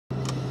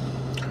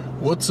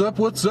What's up,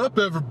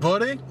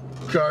 everybody?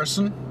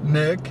 Carson,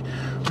 Nick,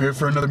 here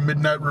for another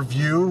midnight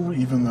review,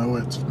 even though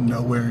it's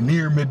nowhere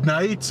near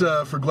midnight,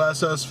 for Glass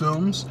House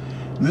Films.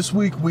 This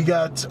week we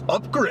got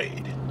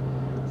Upgrade.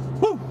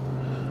 Woo!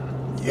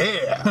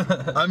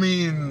 Yeah! I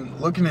mean,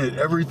 looking at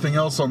everything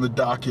else on the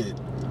docket,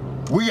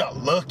 we got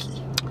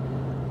lucky.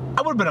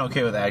 I would have been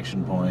okay with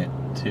Action Point,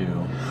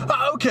 too.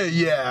 Okay,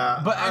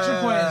 yeah. But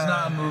Action Point is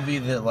not a movie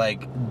that,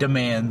 like,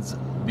 demands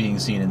being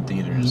seen in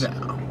theaters.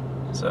 No.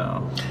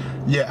 So.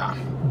 Yeah,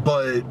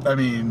 but, I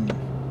mean,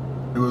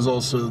 there was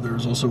also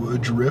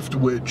Adrift,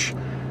 which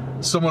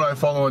someone I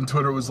follow on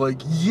Twitter was like,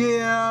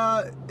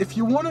 yeah, if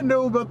you want to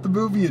know about the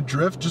movie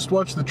Adrift, just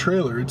watch the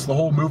trailer. It's the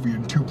whole movie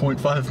in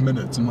 2.5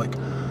 minutes. I'm like,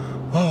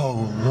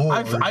 oh,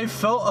 Lord. I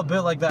felt a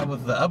bit like that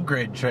with the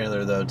Upgrade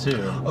trailer, though,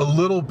 too. A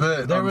little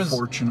bit, there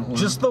unfortunately.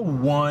 Was just the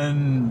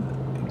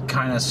one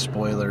kind of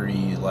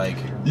spoilery, like,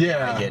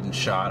 guy getting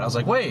shot. I was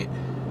like, wait,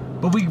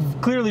 but we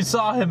clearly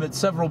saw him at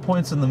several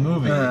points in the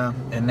movie,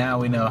 and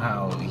now we know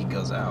how he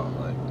goes out.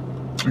 Like,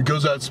 he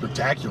goes out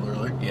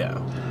spectacularly.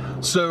 Yeah.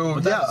 So,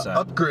 yeah,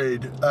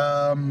 Upgrade.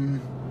 I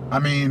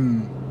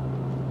mean,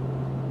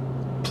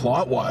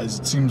 plot-wise,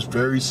 it seems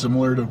very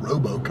similar to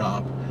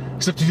RoboCop,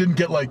 except he didn't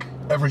get, like,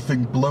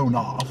 everything blown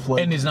off.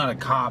 Like, and he's not a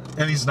cop.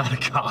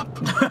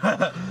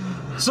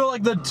 So,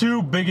 like, the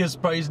two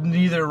biggest parts, he's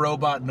neither a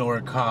robot nor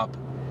a cop.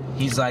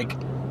 He's,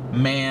 like,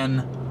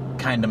 man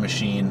kind of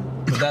machine.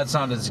 But that's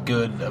not as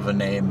good of a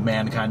name,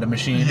 man kind of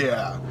machine.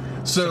 Yeah.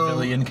 So,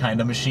 civilian kind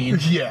of machine.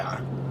 Yeah.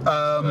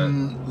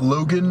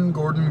 Logan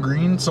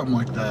Marshall-Green, something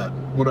like that.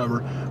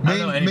 Whatever.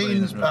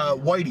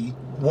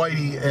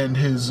 Whitey and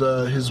his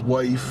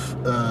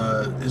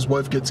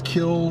wife gets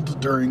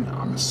killed during,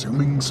 I'm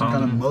assuming, some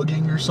kind of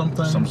mugging or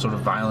something. Some sort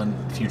of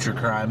violent future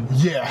crime.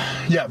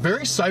 Yeah,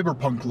 very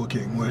cyberpunk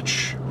looking,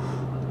 which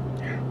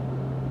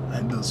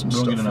that does some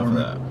stuff for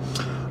me.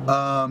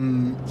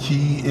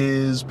 He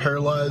is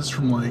paralyzed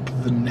from, like,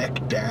 the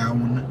neck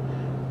down,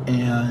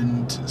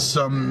 and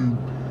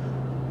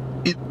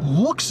it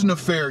looks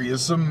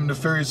nefarious, some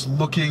nefarious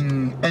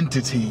looking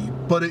entity,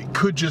 but it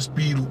could just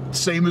be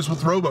same as with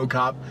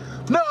RoboCop.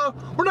 No,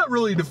 we're not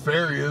really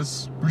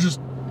nefarious, we're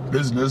just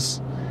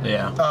business.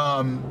 Yeah.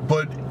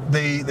 But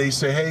they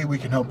say, hey, we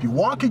can help you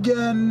walk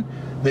again.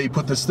 They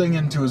put this thing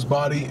into his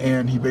body,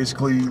 and he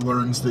basically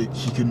learns that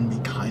he can be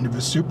kind of a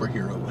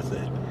superhero with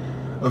it.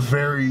 A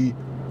very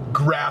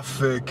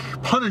graphic,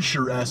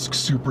 Punisher-esque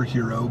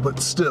superhero,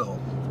 but still.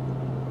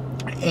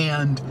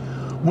 And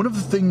one of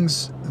the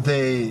things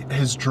that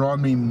has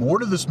drawn me more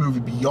to this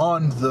movie,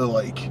 beyond the,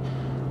 like,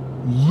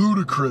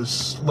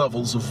 ludicrous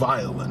levels of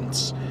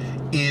violence,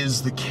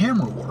 is the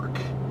camera work.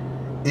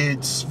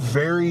 It's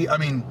very, I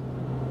mean,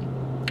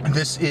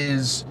 this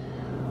is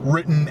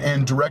written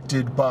and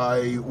directed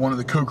by one of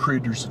the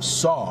co-creators of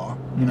Saw.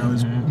 You know,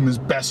 his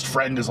best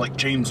friend is, like,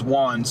 James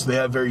Wan, so they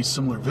have very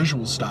similar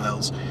visual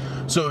styles.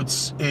 So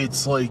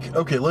it's like,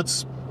 okay,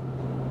 let's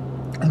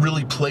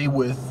really play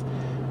with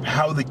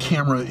how the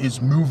camera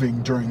is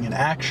moving during an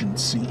action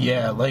scene.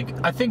 Yeah, like,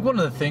 I think one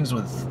of the things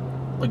with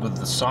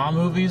the Saw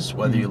movies,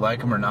 whether you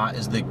like them or not,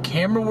 is the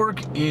camera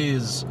work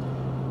is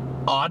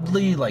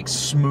oddly, like,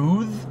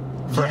 smooth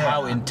for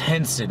how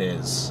intense it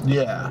is.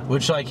 Yeah.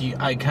 Which, like,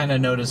 I kind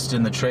of noticed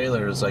in the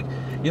trailer, is like,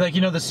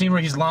 you know, the scene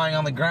where he's lying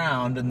on the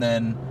ground and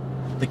then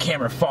the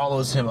camera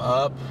follows him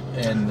up,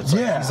 and it's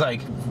like, he's,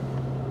 like,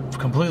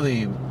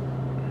 completely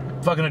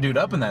fucking a dude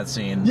up in that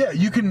scene. Yeah,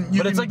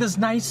 but it's like this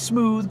nice,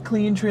 smooth,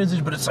 clean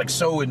transition, but it's, like,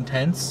 so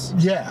intense.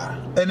 Yeah,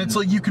 and it's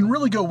like, you can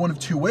really go one of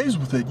two ways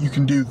with it. You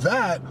can do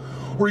that,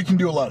 or you can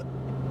do a lot of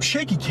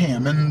shaky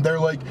cam, and they're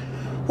like,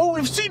 well,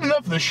 we've seen enough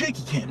of the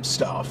shaky cam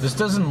stuff. This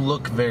doesn't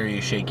look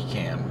very shaky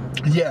cam.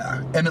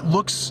 Yeah, and it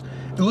looks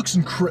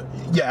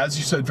as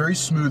you said, very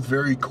smooth,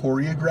 very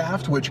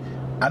choreographed, which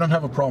I don't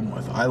have a problem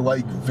with. I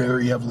like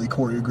very heavily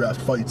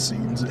choreographed fight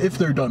scenes, if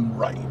they're done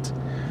right.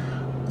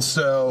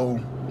 So,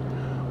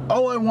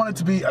 all I want it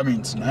to be, I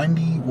mean, it's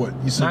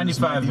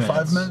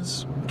 95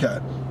 minutes? Okay.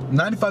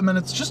 95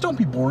 minutes, just don't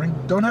be boring.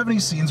 Don't have any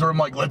scenes where I'm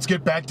like, let's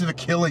get back to the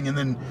killing, and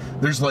then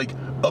there's, like,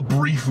 a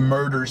brief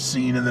murder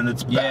scene, and then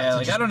it's back to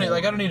like, I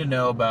don't need to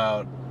know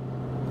about,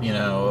 you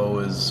know,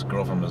 his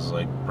girlfriend was,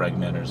 like,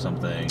 pregnant or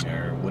something,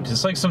 or which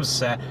is, like, some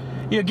sad,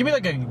 you know, give me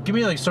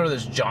like sort of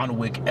this John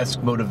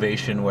Wick-esque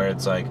motivation where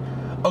it's like,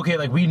 okay,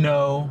 like, we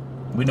know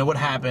what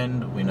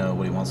happened, we know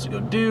what he wants to go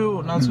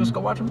do, now let's just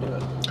go watch him do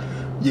it.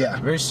 Yeah.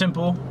 Very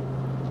simple.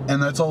 And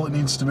that's all it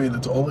needs to be.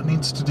 That's all it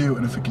needs to do.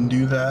 And if it can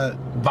do that,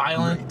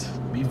 violent.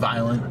 Great. Be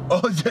violent.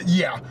 Oh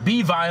yeah.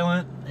 Be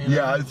violent. You know?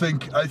 Yeah, I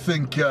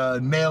think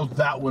nailed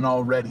that one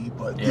already.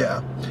 But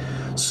yeah.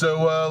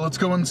 So let's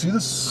go and see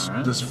this.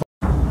 Right. This.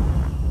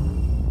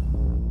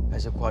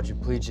 As a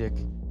quadriplegic,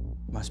 it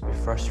must be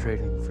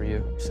frustrating for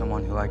you.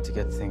 Someone who likes to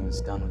get things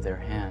done with their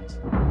hands.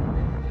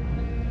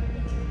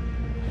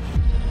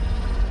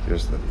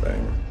 Here's the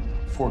thing.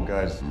 4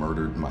 guys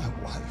murdered my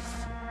wife.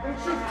 If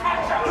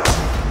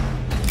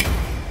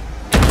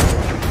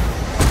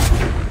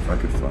I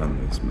could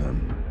find these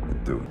men and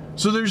do.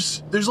 So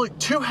there's like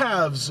two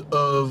halves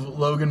of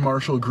Logan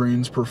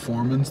Marshall-Green's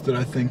performance that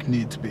I think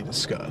need to be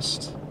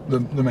discussed. The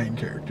main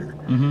character.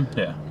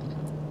 Yeah.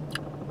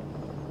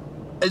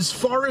 As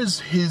far as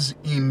his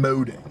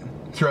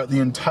emoting throughout the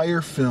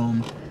entire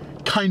film,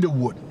 kinda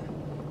wouldn't.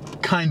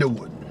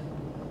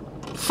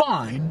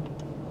 Fine,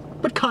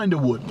 but kinda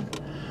wouldn't.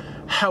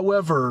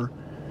 However,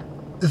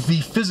 the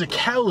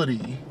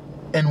physicality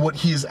and what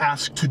he is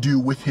asked to do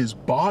with his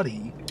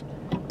body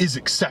is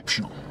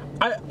exceptional.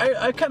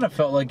 I kind of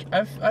felt like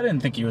I didn't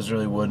think he was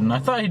really wooden. I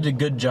thought he did a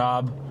good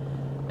job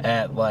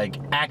at like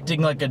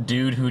acting like a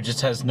dude who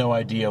just has no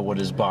idea what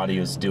his body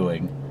is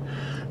doing.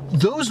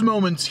 Those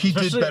moments he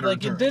did better.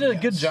 Like it did a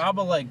good job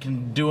of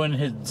like doing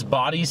his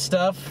body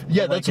stuff.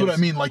 Yeah, that's what I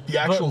mean. Like the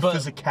actual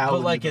physicality.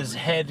 But like his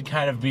head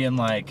kind of being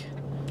like,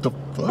 the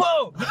fuck?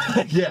 whoa!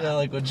 Yeah, you know,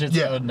 like when shit's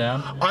going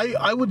down.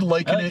 I would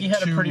liken it to. He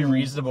had a pretty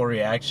reasonable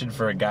reaction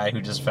for a guy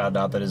who just found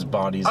out that his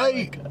body's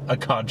like a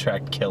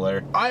contract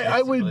killer.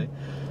 I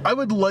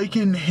would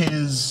liken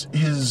his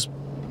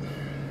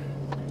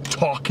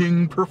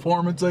talking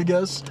performance, I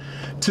guess,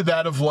 to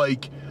that of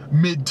like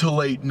mid to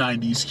late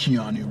 90s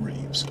Keanu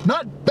Reeves.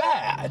 Not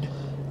bad.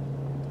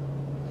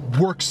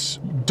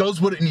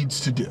 Does what it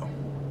needs to do.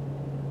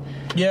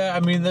 Yeah, I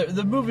mean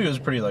the movie was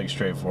pretty like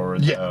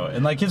straightforward though,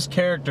 and like his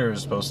character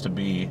is supposed to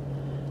be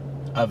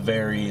a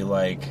very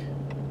like.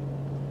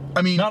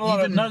 I mean, there's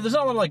not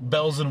a lot of like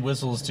bells and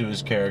whistles to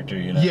his character,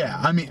 you know. Yeah,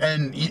 I mean,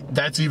 and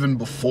that's even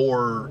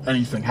before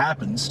anything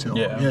happens to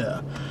him.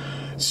 Yeah.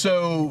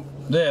 So.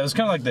 Yeah, it was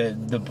kind of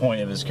like the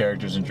point of his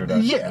character's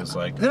introduction. Yeah, was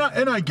like,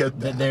 and I get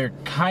that. They're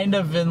kind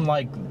of in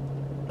like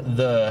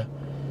the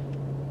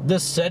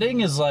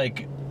setting is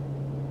like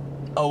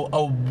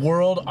a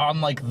world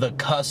on like the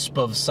cusp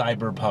of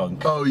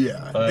cyberpunk. Oh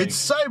yeah, like,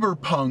 it's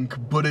cyberpunk,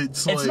 but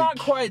it's not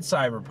quite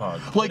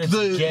cyberpunk. Like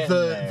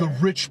the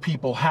rich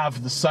people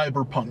have the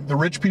cyberpunk. The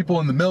rich people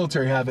in the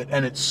military have it,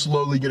 and it's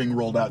slowly getting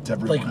rolled out to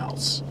everyone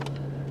else.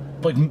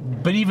 Like,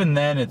 but even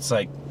then, it's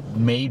like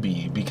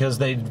maybe because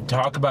they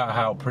talk about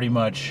how pretty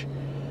much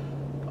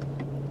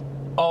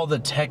all the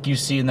tech you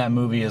see in that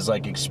movie is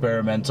like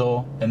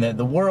experimental, and that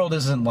the world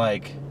hasn't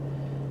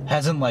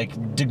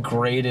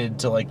degraded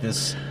to like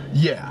this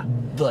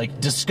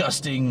like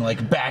disgusting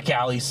like back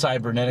alley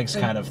cybernetics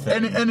kind of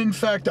thing. And in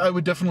fact, I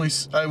would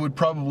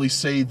probably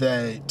say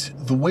that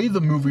the way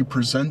the movie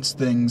presents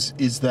things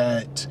is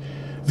that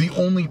the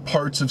only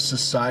parts of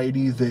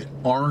society that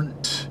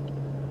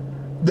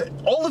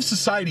all of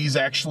society is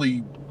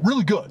actually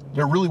really good.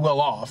 They're really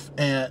well off,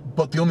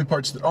 but the only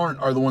parts that aren't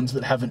are the ones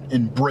that haven't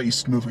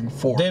embraced moving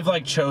forward. They've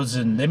like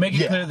chosen. They make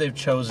it clear they've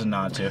chosen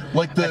not to.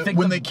 Like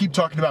when they keep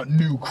talking about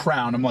New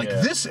Crown, I'm like,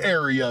 this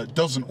area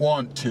doesn't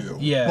want to.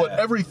 Yeah, but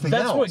everything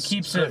else. That's what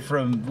keeps it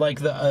from like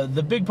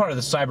the big part of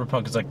the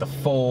cyberpunk is like the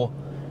full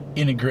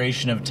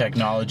integration of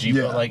technology.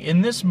 Yeah. But like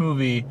in this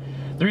movie,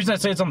 the reason I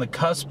say it's on the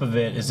cusp of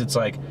it is it's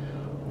like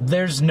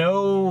there's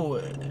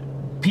no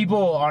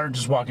people aren't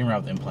just walking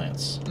around with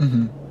implants.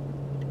 Mm-hmm.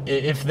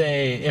 If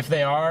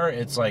they are,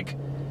 it's like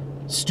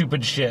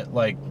stupid shit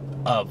like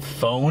a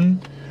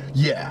phone.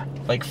 Yeah.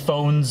 Like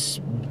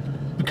phones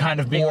kind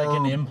of being like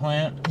an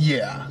implant.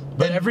 Yeah.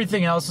 But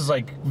everything else is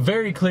like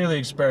very clearly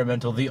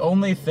experimental. The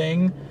only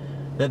thing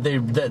that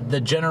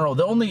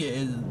the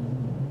only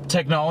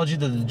technology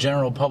that the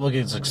general public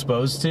is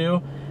exposed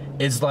to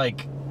is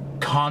like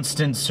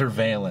constant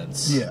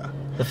surveillance. Yeah.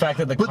 The fact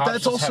that the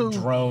cops just have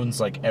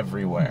drones like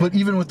everywhere. But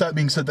even with that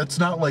being said, that's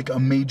not like a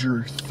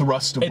major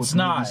thrust of it's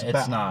not.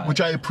 It's not.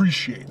 Which I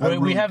appreciate.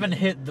 We haven't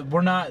hit.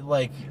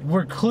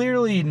 We're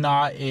clearly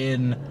not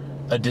in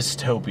a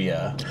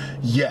dystopia.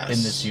 Yes.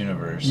 In this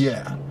universe.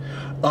 Yeah.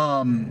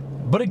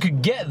 But it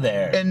could get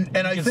there. And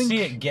I think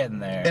see it getting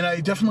there. And I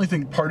definitely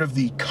think part of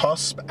the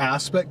cusp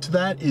aspect to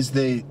that is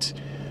that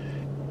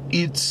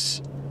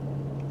it's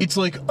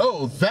like,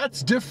 oh,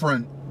 that's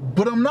different,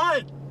 but I'm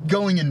not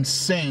going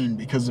insane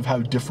because of how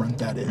different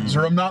that is.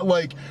 Or I'm not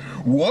like,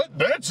 what?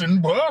 That's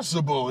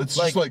impossible. It's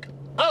just like,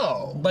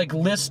 oh. Like,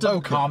 list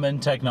of common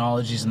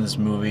technologies in this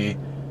movie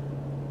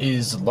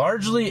is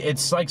largely,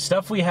 it's like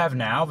stuff we have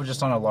now, but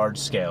just on a large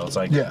scale. It's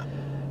like,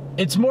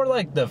 it's more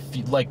like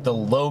the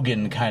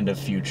Logan kind of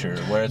future,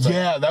 where it's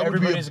like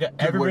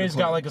everybody's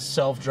got like a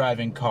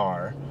self-driving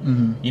car.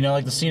 Mm-hmm. You know,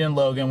 like the scene in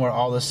Logan where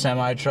all the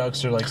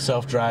semi-trucks are like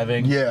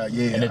self-driving. Yeah.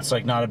 And it's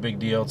like not a big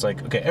deal. It's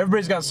like, okay,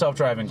 everybody's got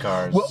self-driving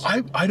cars. Well,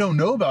 I don't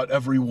know about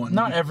everyone.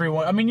 Not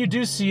everyone. I mean, you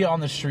do see it on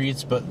the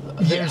streets, but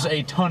there's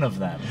a ton of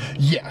them.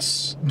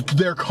 Yes,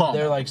 they're common.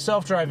 They're like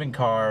self-driving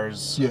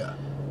cars. Yeah.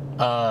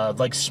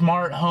 Like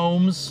smart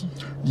homes.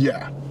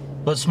 Yeah.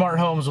 But smart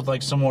homes with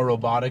like some more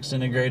robotics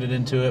integrated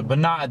into it, but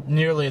not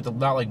nearly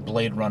not like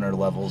Blade Runner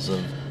levels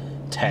of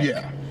tech.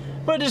 Yeah.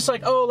 But just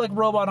like like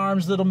robot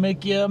arms that'll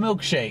make you a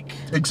milkshake.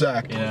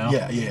 Exactly. You know?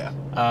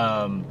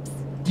 Yeah.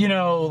 You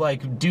know,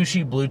 like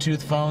douchey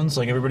Bluetooth phones.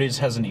 Like everybody just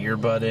has an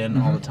earbud in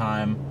all the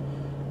time.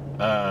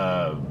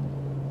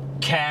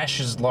 cash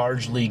is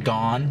largely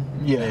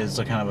gone. Yeah. Is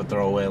a kind of a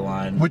throwaway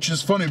line. Which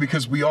is funny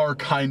because we are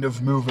kind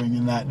of moving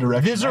in that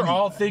direction. These are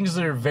all things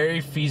that are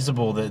very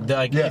feasible. That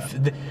like, Yeah.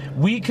 if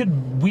we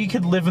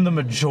could live in the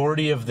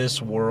majority of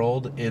this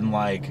world in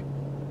like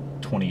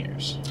 20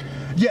 years.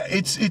 Yeah,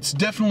 it's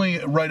definitely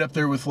right up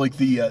there with like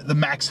the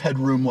max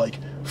headroom, like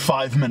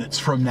 5 minutes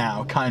from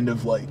now kind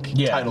of like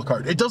title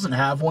card. It doesn't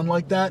have one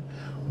like that,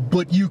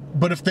 but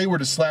if they were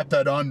to slap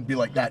that on, it'd be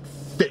like that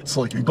fits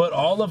like. But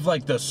all of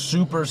like the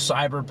super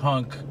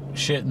cyberpunk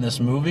shit in this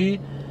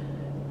movie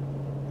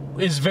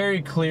is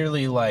very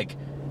clearly like,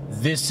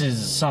 this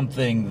is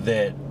something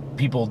that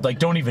people like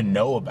don't even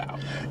know about.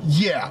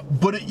 Yeah,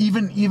 but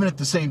even at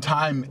the same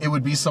time, it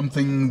would be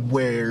something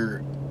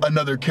where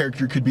another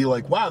character could be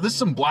like, wow, this is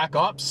some Black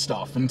Ops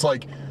stuff, and it's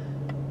like,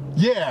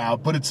 yeah,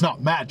 but it's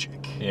not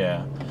magic.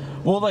 Yeah.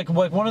 Well, like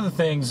one of the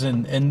things,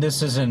 and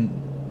this isn't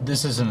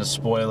a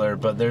spoiler,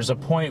 but there's a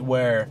point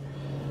where,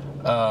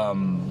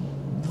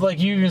 like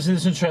you can see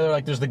this in the trailer,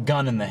 like there's the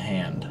gun in the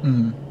hand,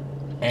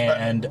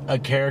 and a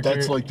character.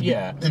 That's like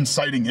the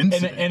inciting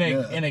incident.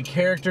 And a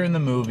character in the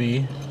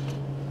movie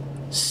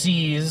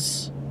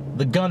sees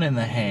the gun in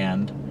the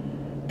hand,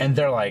 and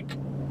they're like,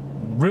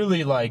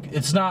 really like,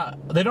 it's not,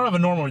 they don't have a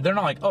normal, they're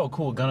not like, oh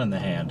cool, gun in the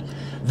hand.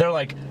 They're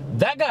like,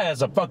 that guy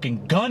has a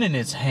fucking gun in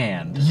his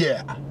hand.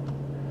 Yeah.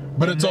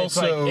 But And it's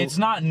also... like, it's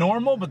not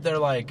normal, but they're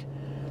like,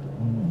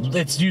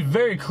 it's you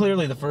very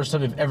clearly the first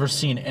time they've ever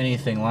seen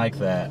anything like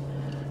that.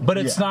 But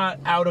it's not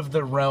out of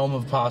the realm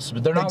of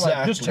possibility. They're not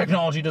like, this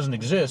technology doesn't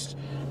exist.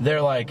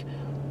 They're like,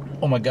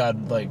 oh my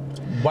god, like,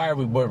 why are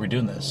we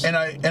doing this? And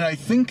I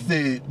think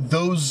that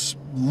those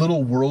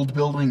little world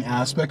building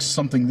aspects is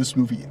something this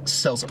movie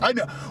excels at. I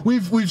know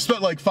we've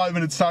spent like 5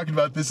 minutes talking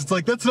about this. It's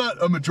like that's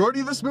not a majority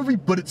of this movie,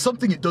 but it's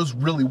something it does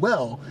really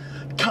well.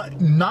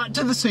 Not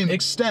to the same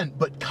extent,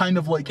 but kind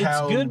of like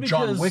how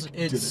John Wick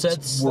did it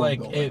sets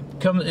like it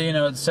comes, you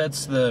know, it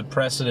sets the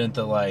precedent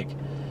that like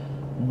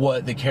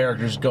what the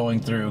character's going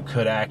through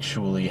could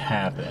actually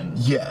happen.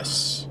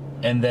 Yes.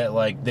 And that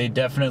like they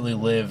definitely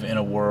live in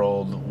a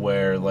world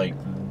where like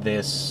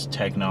this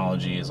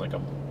technology is like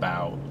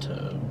about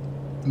to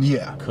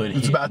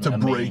it's about to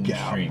break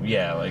out.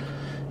 Yeah, like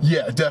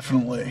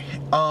definitely.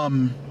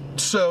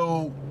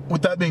 So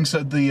with that being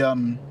said,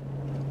 the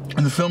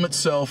film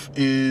itself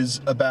is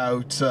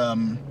about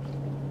a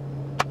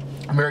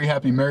very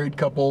happy married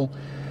couple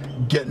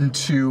get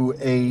into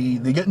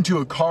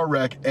a car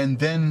wreck, and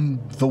then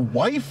the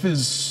wife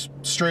is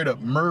straight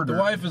up murdered.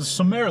 The wife is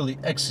summarily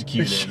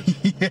executed.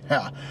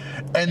 Yeah.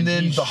 And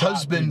then the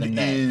husband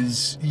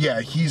is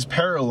he's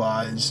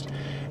paralyzed,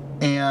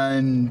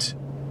 and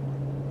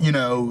you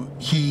know,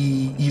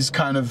 he's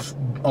kind of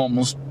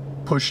almost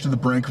pushed to the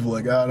brink of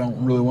like, I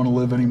don't really want to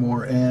live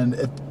anymore. And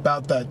at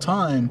about that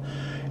time,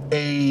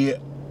 a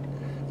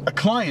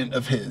client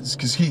of his,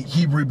 because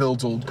he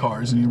rebuilds old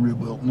cars, and he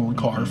rebuilt an old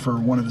car for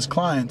one of his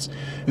clients,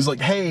 is like,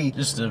 hey,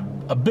 just a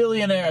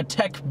billionaire, a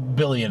tech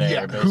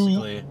billionaire,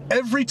 basically. Who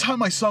every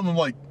time I saw him, I'm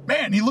like,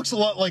 man, he looks a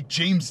lot like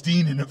James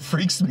Dean, and it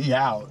freaks me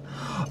out.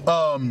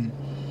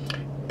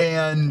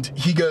 And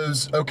he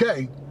goes,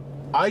 okay,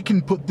 I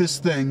can put this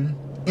thing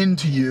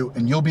into you,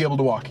 and you'll be able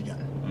to walk again.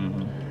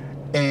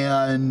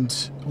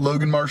 And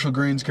Logan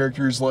Marshall-Green's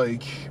character is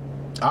like,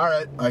 all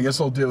right, I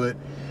guess I'll do it.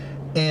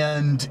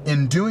 And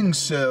in doing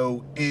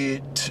so,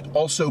 it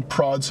also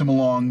prods him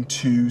along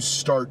to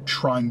start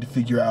trying to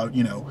figure out,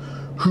 you know,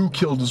 who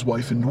killed his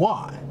wife and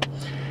why.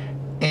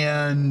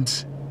 And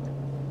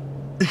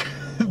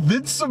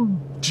then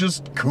some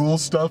just cool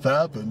stuff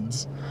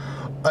happens.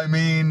 I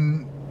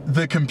mean,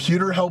 the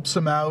computer helps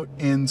him out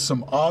in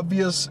some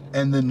obvious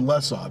and then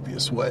less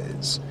obvious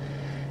ways.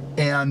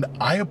 And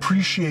I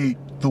appreciate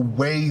the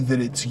way that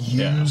it's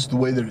used, the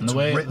way that it's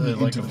written it,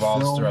 like, into the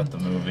evolves film. throughout the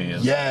movie.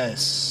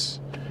 Yes.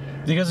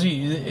 Because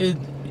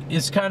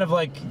it's kind of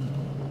like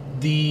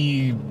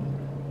the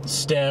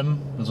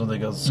STEM, is what they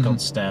go, it's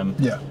called STEM,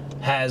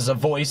 has a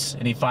voice,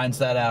 and he finds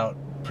that out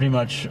pretty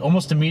much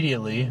almost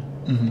immediately.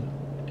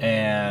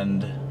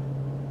 And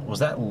was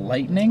that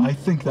lightning? I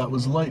think that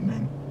was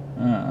lightning.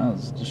 That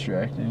was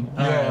distracting.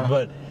 Yeah.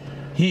 But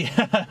he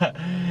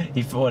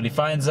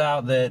finds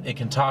out that it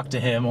can talk to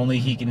him, only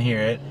he can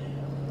hear it.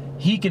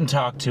 He can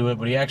talk to it,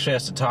 but he actually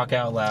has to talk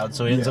out loud,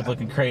 so he ends up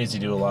looking crazy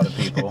to a lot of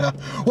people.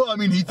 Well, I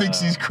mean, he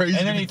thinks he's crazy.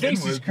 And then he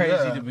thinks he's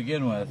crazy to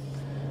begin with.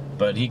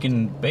 But he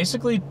can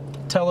basically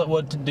tell it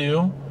what to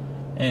do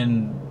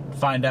and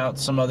find out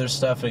some other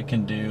stuff it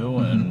can do,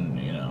 and,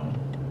 you know,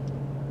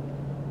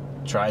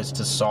 tries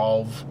to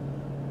solve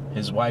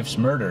his wife's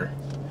murder.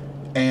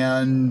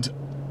 And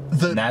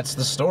that's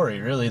the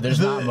story, really.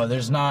 There's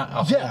not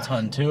a whole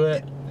ton to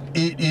it.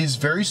 It is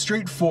very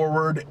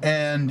straightforward,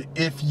 and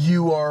if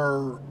you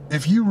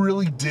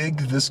really dig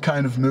this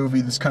kind of movie,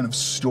 this kind of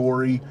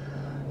story,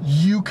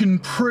 you can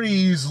pretty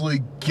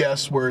easily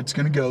guess where it's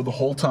going to go the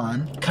whole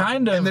time.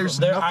 Kind of. And there's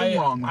nothing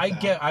wrong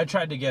with that. I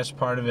tried to guess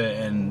part of it,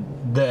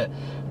 and that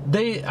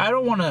I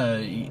don't want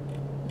to,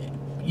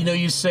 you know,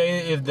 you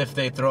say if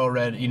they throw a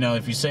red, you know,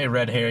 if you say a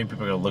red herring,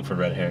 people are going to look for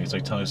red herring. It's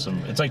like telling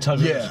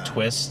you there's a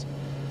twist.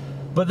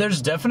 But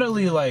there's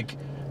definitely, like,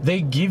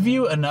 they give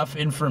you enough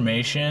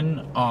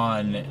information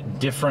on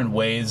different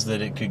ways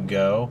that it could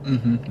go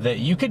that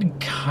you could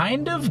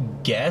kind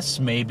of guess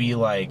maybe,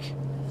 like,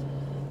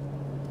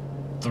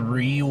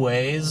 3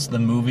 ways the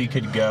movie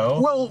could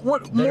go. Well,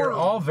 they're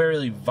all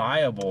very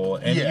viable,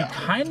 and you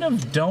kind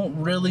of don't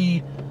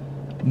really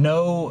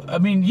know. I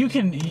mean, you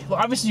can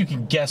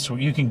guess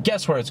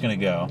where it's going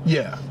to go.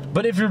 Yeah.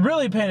 But if you're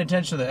really paying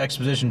attention to the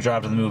exposition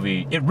dropped in the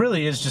movie, it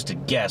really is just a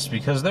guess,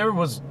 because there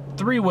was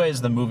 3 ways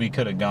the movie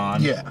could have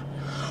gone. Yeah.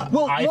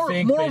 Well, I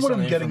think more based what on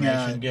I'm the getting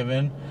information at.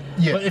 given.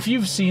 Yeah. But if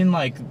you've seen,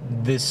 like,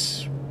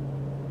 this,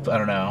 I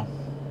don't know.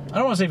 I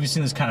don't want to say if you've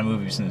seen this kind of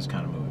movie, you've seen this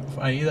kind of movie.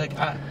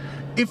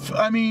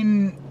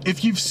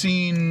 If you've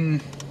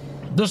seen,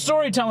 the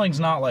storytelling's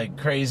not, like,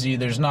 crazy.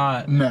 There's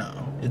not.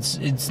 No.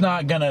 It's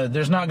not gonna.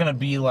 There's not gonna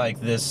be, like,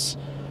 this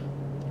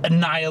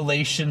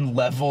annihilation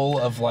level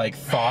of, like,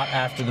 thought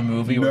after the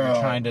movie where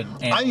you're trying to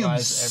analyze I am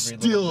every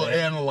still little bit.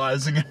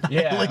 analyzing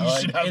Like,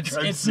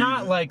 annihilation. it's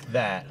not like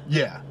that.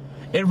 Yeah.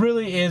 It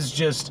really is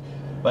just,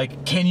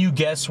 like, can you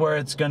guess where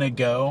it's gonna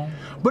go?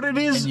 But it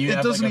is. And you it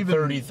have, doesn't like, a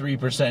even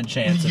 33%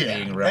 chance of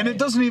being right. And it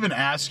doesn't even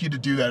ask you to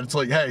do that. It's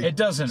like, hey, It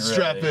doesn't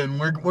strap really. in.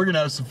 We're gonna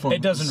have some fun.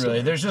 It doesn't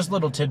really. There's just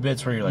little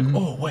tidbits where you're like,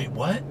 oh wait,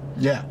 what?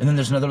 Yeah. And then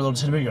there's another little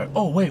tidbit. You're like,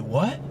 oh wait,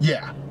 what?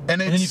 Yeah. And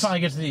then you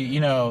finally get to the,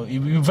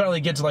 you finally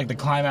get to, like, the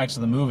climax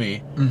of the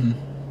movie,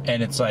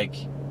 and it's like,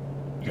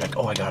 you're like,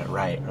 oh, I got it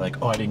right, or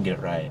like, oh, I didn't get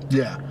it right.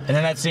 Yeah. And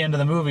then that's the end of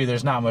the movie.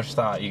 There's not much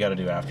thought you got to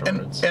do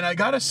afterwards. And I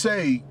gotta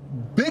say,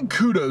 big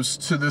kudos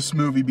to this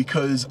movie,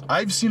 because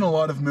I've seen a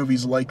lot of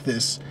movies like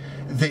this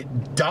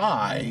that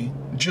die,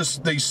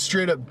 they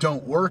straight up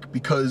don't work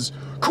because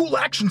cool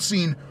action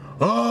scene.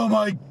 Oh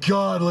my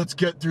God, let's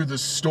get through the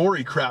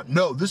story crap.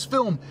 No, this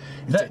film,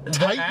 it's a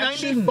tight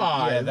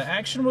 95. Yeah, the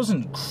action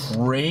wasn't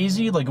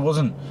crazy. Like, it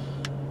wasn't,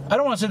 I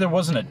don't want to say there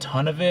wasn't a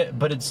ton of it,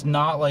 but it's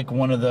not like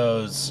one of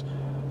those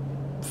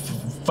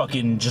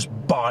fucking just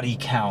body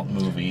count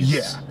movies.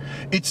 Yeah.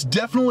 It's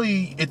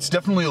definitely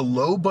a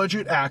low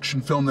budget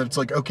action film that it's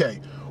like, okay,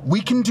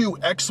 we can do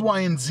X, Y,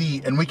 and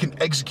Z and we can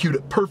execute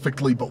it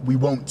perfectly, but we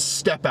won't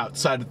step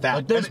outside of that.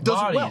 Like, there's and it does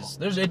bodies.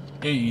 it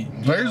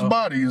well. There's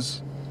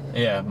bodies.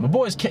 Yeah, my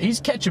boy's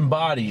he's catching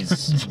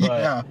bodies, but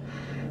Yeah.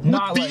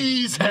 not With like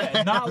these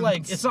not like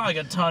hands. it's not like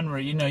a ton where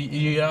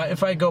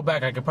if I go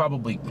back, I could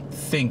probably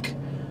think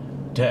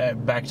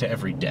back to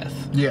every death.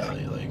 Yeah.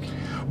 really, like,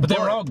 but they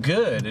were all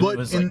good. But it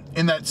was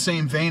in that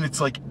same vein,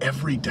 it's like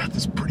every death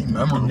is pretty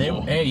memorable.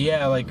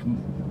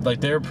 like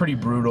they were pretty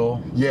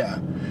brutal. Yeah.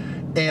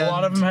 And A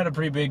lot of them had a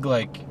pretty big,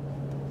 like,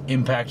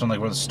 impact on, like,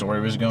 where the story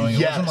was going.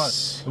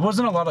 Yes. It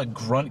wasn't a lot of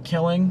grunt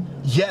killing.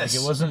 Yes.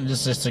 Like, it wasn't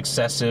just this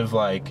excessive,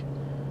 like,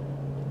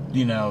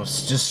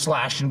 just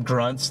slashing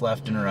grunts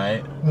left and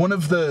right. One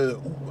of the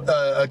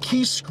a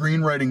key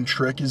screenwriting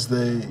trick is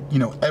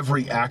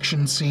every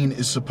action scene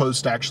is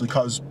supposed to actually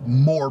cause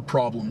more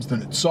problems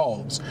than it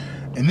solves,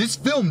 and this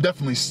film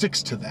definitely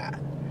sticks to that,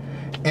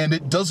 and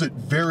it does it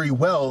very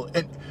well.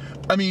 And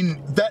I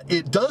mean that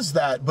it does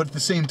that, but at the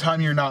same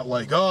time you're not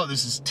like, oh,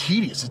 this is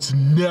tedious. It's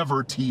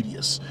never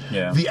tedious.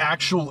 Yeah. The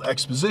actual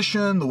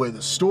exposition, the way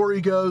the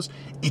story goes,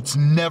 it's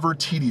never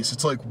tedious.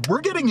 It's like,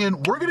 we're getting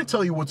in, we're going to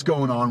tell you what's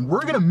going on,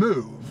 we're going to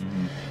move.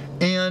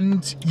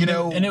 And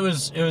and it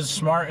was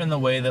smart in the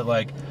way that,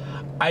 like,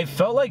 I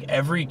felt like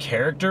every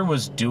character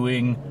was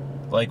doing,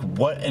 like,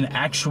 what an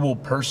actual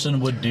person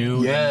would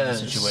do in the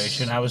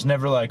situation. I was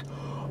never like,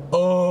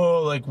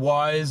 oh, like,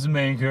 why is the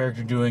main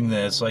character doing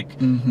this? Like,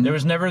 there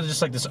was never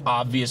just, like, this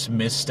obvious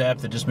misstep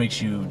that just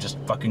makes you just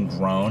fucking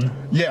groan.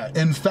 Yeah,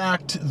 in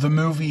fact, the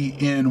movie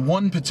in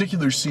one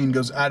particular scene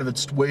goes out of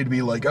its way to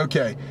be like,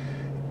 okay,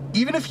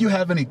 even if you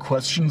have any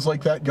questions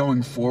like that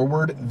going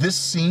forward, this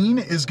scene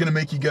is going to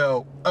make you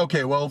go,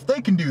 okay, well, if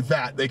they can do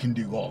that, they can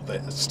do all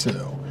this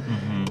too.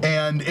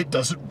 And it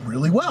does it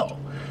really well.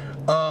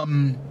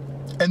 And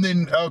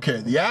then,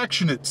 okay, the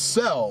action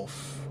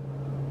itself,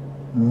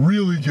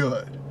 really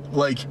good.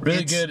 Like,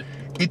 Really good.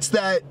 It's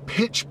that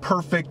pitch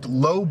perfect,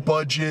 low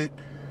budget,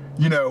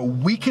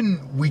 we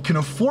can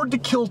afford to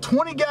kill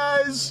 20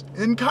 guys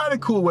in kind of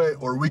cool way,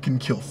 or we can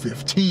kill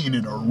 15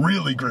 in a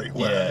really great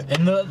way. Yeah,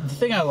 and the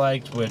thing I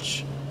liked,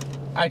 which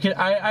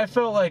I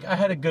felt like I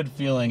had a good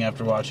feeling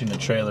after watching the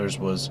trailers,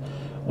 was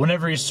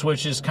whenever he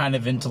switches kind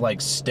of into,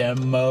 like,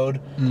 STEM mode,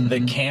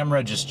 the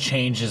camera just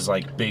changes,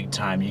 like, big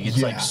time. You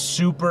get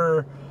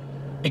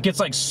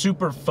like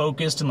super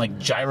focused and, like,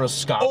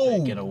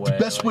 gyroscopic in a way. The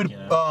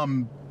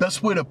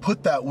best way to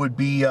put that would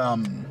be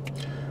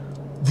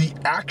the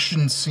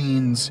action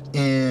scenes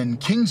in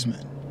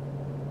Kingsman.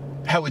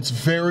 How it's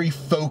very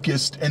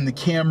focused and the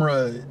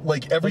camera,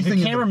 like, everything. Like,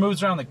 the camera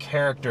moves around the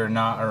character,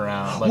 not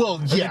around. Like,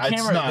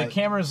 the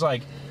camera's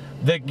like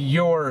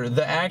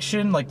the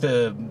action, like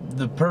the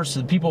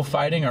people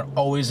fighting are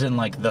always in,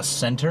 like, the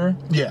center.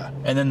 Yeah.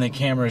 And then the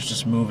camera is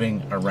just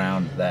moving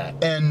around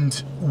that.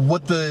 And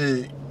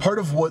part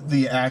of what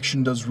the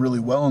action does really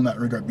well in that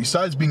regard,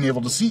 besides being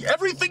able to see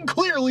everything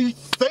clearly,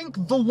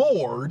 thank the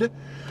Lord,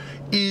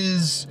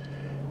 is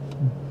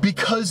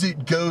because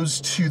it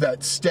goes to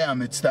that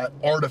STEM, it's that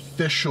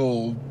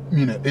artificial,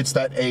 you know, it's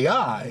that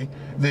AI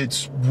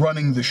that's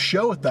running the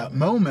show at that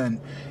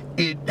moment.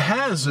 It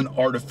has an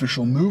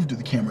artificial move to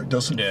the camera. It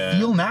doesn't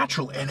feel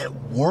natural, and it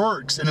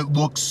works, and it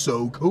looks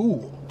so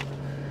cool.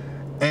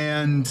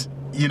 And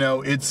you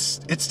know, it's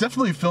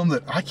definitely a film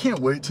that I can't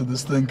wait till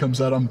this thing comes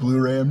out on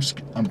Blu-ray. I'm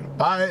gonna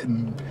buy it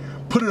and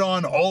put it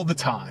on all the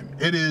time.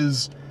 It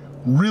is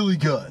really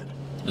good.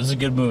 This is a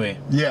good movie.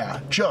 Yeah,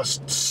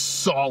 just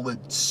solid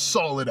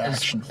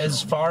action film.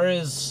 As far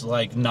as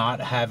like not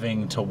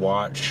having to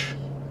watch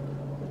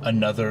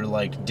another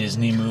like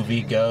Disney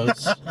movie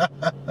goes,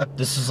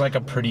 this is like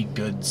a pretty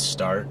good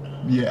start.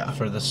 Yeah.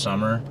 For the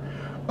summer.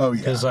 Oh yeah.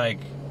 Because like,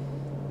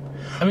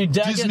 I mean,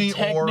 Disney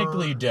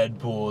technically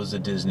Deadpool is a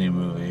Disney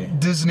movie.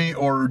 Disney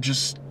or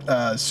just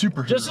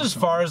superhero. Just as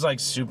far as like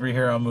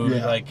superhero movie,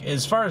 like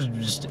as far as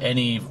just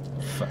any,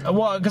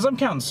 well, because I'm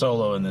counting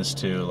Solo in this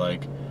too.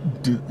 Like,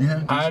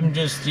 yeah, I'm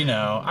just, you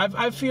know,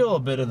 I feel a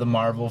bit of the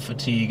Marvel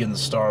fatigue and the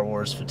Star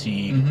Wars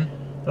fatigue.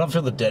 I don't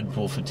feel the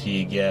Deadpool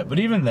fatigue yet, but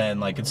even then,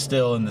 like, it's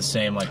still in the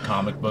same like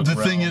comic book realm.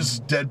 The thing is,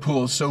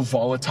 Deadpool is so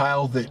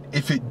volatile that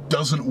if it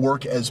doesn't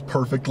work as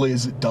perfectly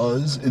as it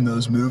does in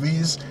those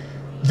movies,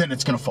 then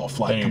it's gonna fall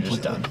flat completely.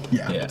 Just done.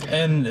 Yeah,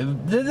 and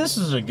this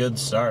is a good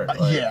start.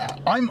 Like, yeah,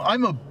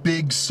 I'm a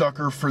big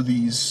sucker for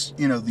these,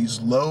 you know, these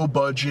low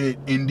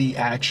budget indie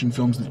action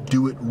films that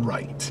do it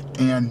right,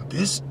 and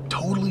this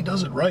totally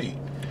does it right.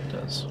 It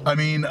does. I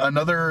mean,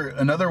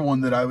 another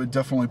one that I would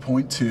definitely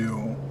point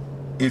to,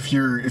 if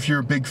you're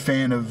a big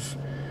fan of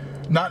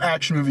not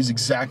action movies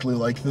exactly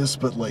like this,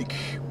 but like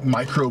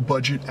micro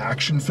budget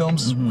action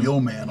films, is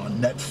Wheelman on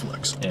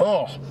Netflix. Yeah.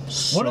 Oh,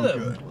 so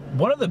good.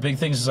 One of the big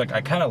things is like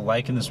I kind of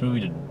liken this movie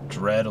to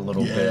Dread a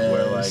little bit,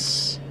 where like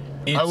it's,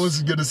 I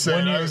wasn't gonna say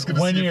it. I was gonna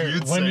see if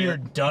you'd say when you're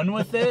done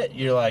with it,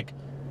 you're like,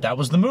 that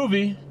was the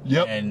movie.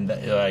 Yep. And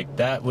like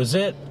that was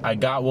it. I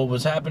got what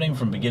was happening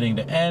from beginning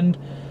to end.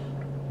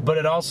 But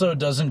it also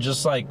doesn't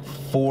just like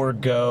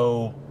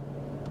forego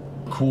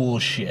cool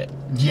shit.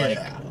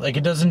 Yeah. Like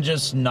it doesn't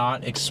just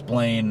not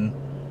explain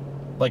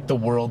like the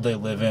world they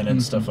live in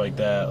and stuff like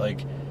that.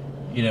 Like,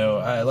 you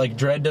know, like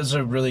Dread does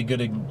a really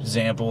good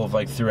example of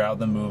like throughout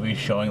the movie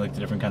showing like the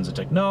different kinds of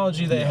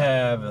technology they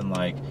have and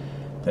like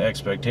the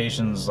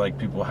expectations like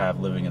people have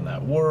living in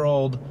that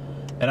world.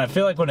 And I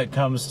feel like when it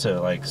comes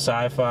to like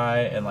sci-fi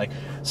and like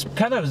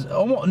kind of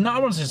almost not, I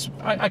want to say,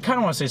 I kind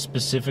of want to say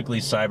specifically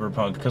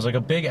cyberpunk, because like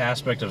a big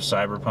aspect of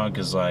cyberpunk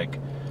is like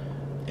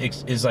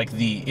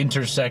the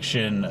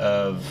intersection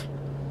of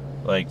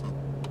like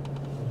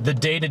the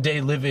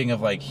day-to-day living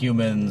of like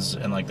humans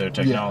and like their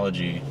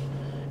technology.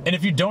 And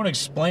if you don't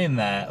explain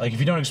that, like if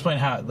you don't explain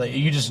how, like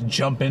you just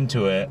jump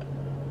into it,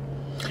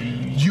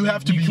 you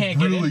have to be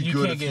really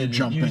good if you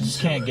jump into it. You just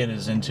can't get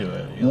as into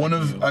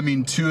it. I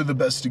mean, two of the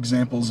best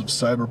examples of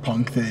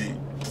cyberpunk, they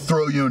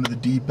throw you into the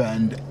deep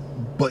end,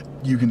 but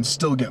you can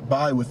still get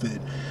by with it.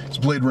 It's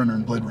Blade Runner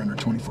and Blade Runner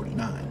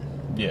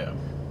 2049. Yeah.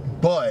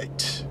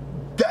 But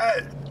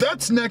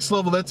that's next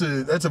level. That's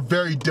a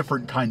very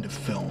different kind of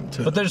film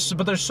too. But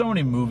there's so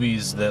many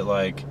movies that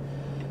like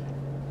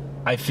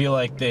I feel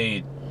like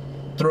they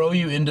throw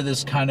you into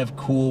this kind of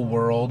cool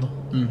world,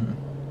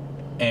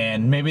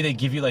 and maybe they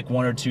give you like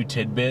one or two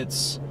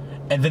tidbits,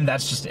 and then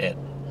that's just it.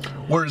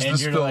 Whereas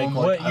this film,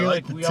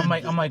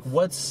 I'm like,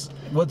 what's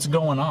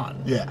going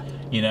on? Yeah,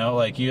 you know,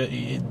 like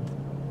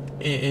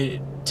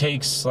it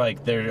takes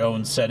like their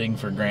own setting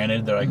for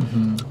granted. They're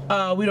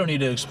like, we don't need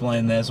to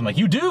explain this. I'm like,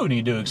 you do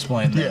need to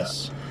explain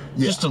this,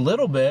 just a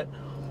little bit.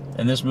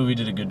 And this movie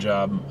did a good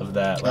job of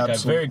that. Like,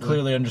 Absolutely. I very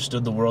clearly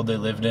understood the world they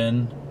lived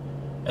in.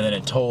 And then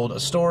it told a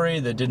story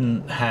that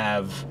didn't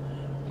have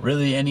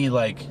really any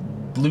like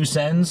loose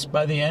ends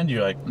by the end.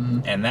 You're like,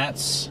 and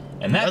that's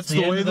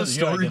the way the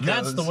story goes.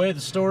 That's the way the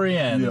story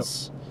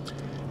ends. Yep.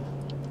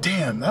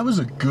 Damn, that was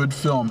a good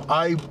film.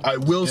 I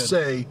will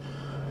say,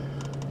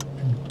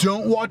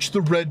 don't watch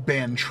the Red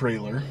Band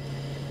trailer.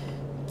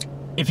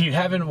 If you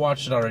haven't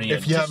watched it already,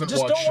 just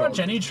don't watch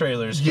any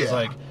trailers, because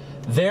like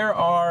there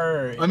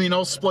are. I mean,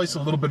 I'll splice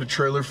a little bit of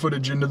trailer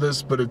footage into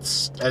this, but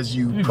it's, as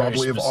you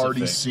probably have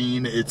already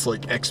seen, it's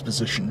like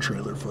exposition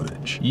trailer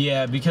footage.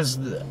 Yeah, because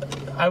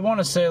I want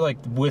to say, like,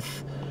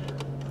 with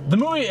the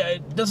movie,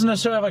 it doesn't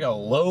necessarily have like a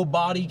low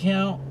body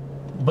count,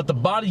 but the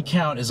body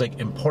count is like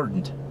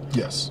important.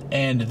 Yes.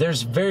 And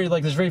there's very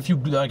few,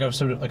 like I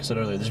said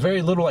earlier, there's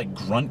very little like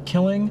grunt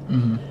killing,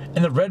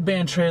 and the Red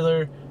Band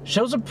trailer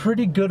shows a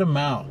pretty good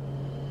amount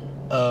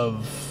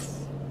of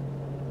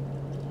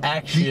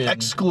action. The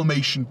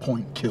exclamation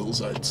point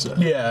kills, I'd say.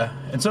 Yeah,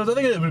 and so I think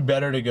it would be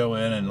better to go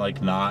in and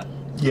like not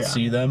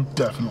see them.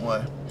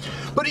 Definitely.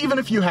 But even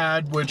if you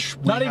had, which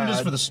not even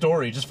just for the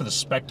story, just for the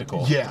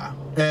spectacle. Yeah,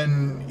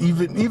 and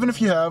even if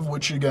you have,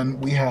 which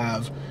again we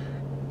have,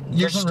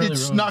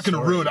 it's not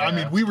going to ruin it. I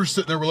mean, we were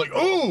sitting there, we're like,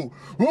 oh,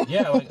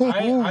 yeah. Like,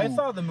 I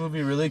thought the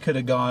movie really could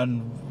have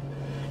gone.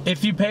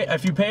 If you pay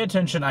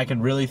attention, I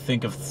can really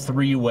think of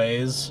 3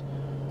 ways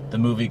the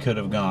movie could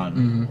have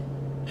gone,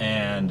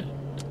 and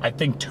I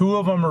think 2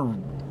 of them are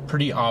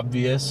pretty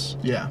obvious.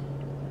 Yeah.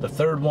 The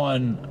third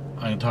one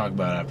I can talk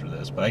about after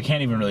this, but I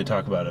can't even really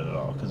talk about it at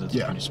all because it's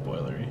pretty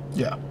spoilery.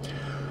 Yeah.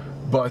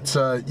 But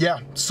yeah,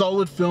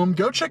 solid film.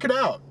 Go check it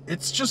out.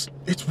 It's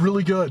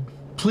really good.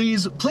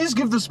 Please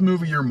give this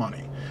movie your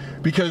money,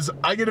 because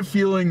I get a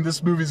feeling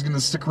this movie's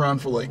gonna stick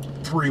around for like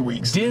 3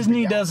 weeks.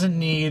 Disney doesn't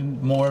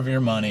need more of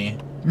your money.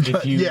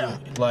 If you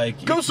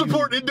go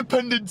support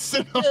independent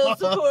cinema. Go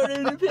support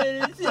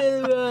independent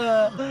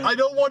cinema. I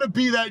don't want to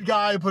be that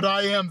guy, but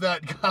I am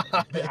that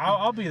guy.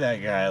 I'll be that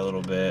guy a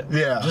little bit.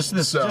 Yeah.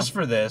 Just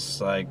for this,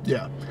 like.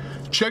 Yeah.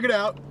 Check it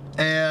out.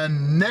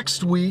 And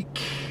next week,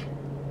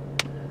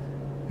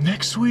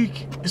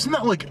 isn't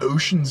that like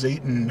Ocean's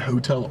 8 and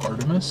Hotel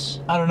Artemis?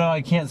 I don't know.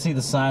 I can't see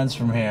the signs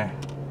from here.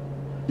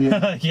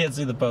 Yeah. I can't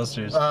see the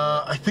posters.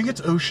 I think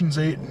it's Ocean's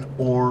 8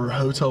 or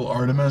Hotel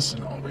Artemis,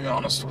 and I'll be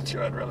honest with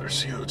you, I'd rather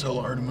see Hotel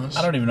Artemis.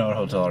 I don't even know what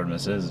Hotel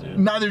Artemis is, dude.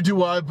 Neither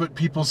do I, but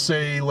people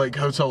say, like,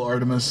 Hotel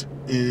Artemis,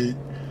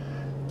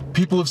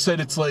 people have said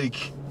it's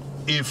like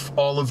if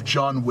all of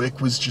John Wick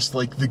was just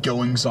like the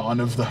goings-on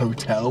of the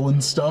hotel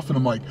and stuff, and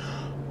I'm like,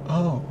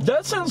 oh.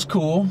 That sounds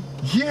cool.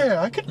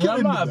 Yeah, I could get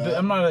into that.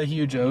 I'm not a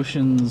huge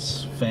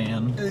Oceans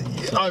fan.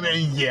 I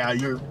mean, yeah,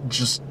 you're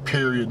just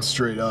period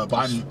straight up.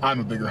 I'm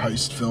a bigger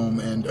heist film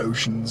and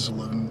Ocean's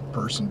 11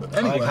 person, but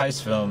anyway. I like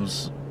heist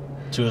films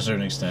to a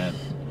certain extent.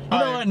 You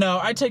know what? No,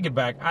 I take it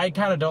back. I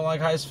kind of don't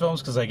like heist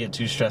films because I get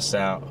too stressed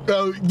out.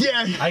 Oh,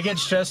 yeah. I get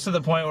stressed to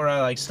the point where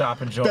I like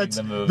stop enjoying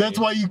the movie. That's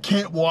why you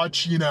can't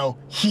watch,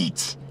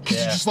 Heat. Because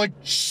you're just like,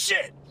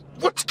 shit.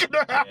 What's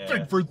gonna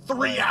happen for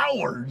 3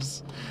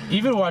 hours?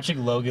 Even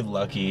watching Logan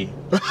Lucky.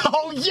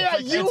 Oh yeah,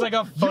 it's like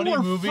a funny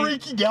movie. You were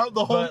freaking out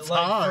the whole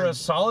time. Like for a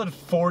solid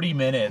 40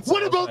 minutes.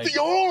 What about the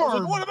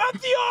arm? What about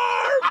the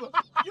arm?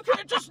 You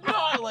can't just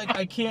not. Like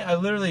I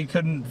literally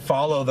couldn't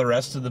follow the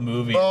rest of the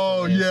movie.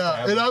 Oh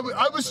yeah, and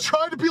I was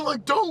trying to be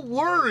like, don't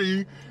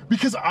worry,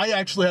 because I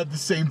actually had the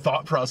same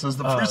thought process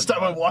the first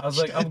time I watched it. I was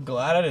like, I'm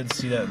glad I didn't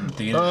see that in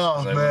theaters.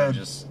 Oh man, I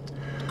just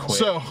quit.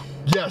 So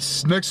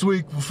yes, next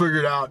week we'll figure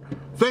it out.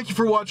 Thank you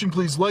for watching.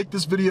 Please like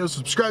this video,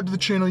 subscribe to the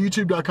channel,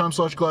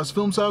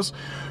 youtube.com/glassfilmshouse,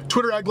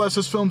 Twitter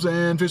 @glasshousefilms,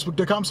 and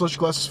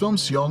facebook.com/glasshousefilms.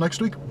 See y'all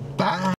next week. Bye.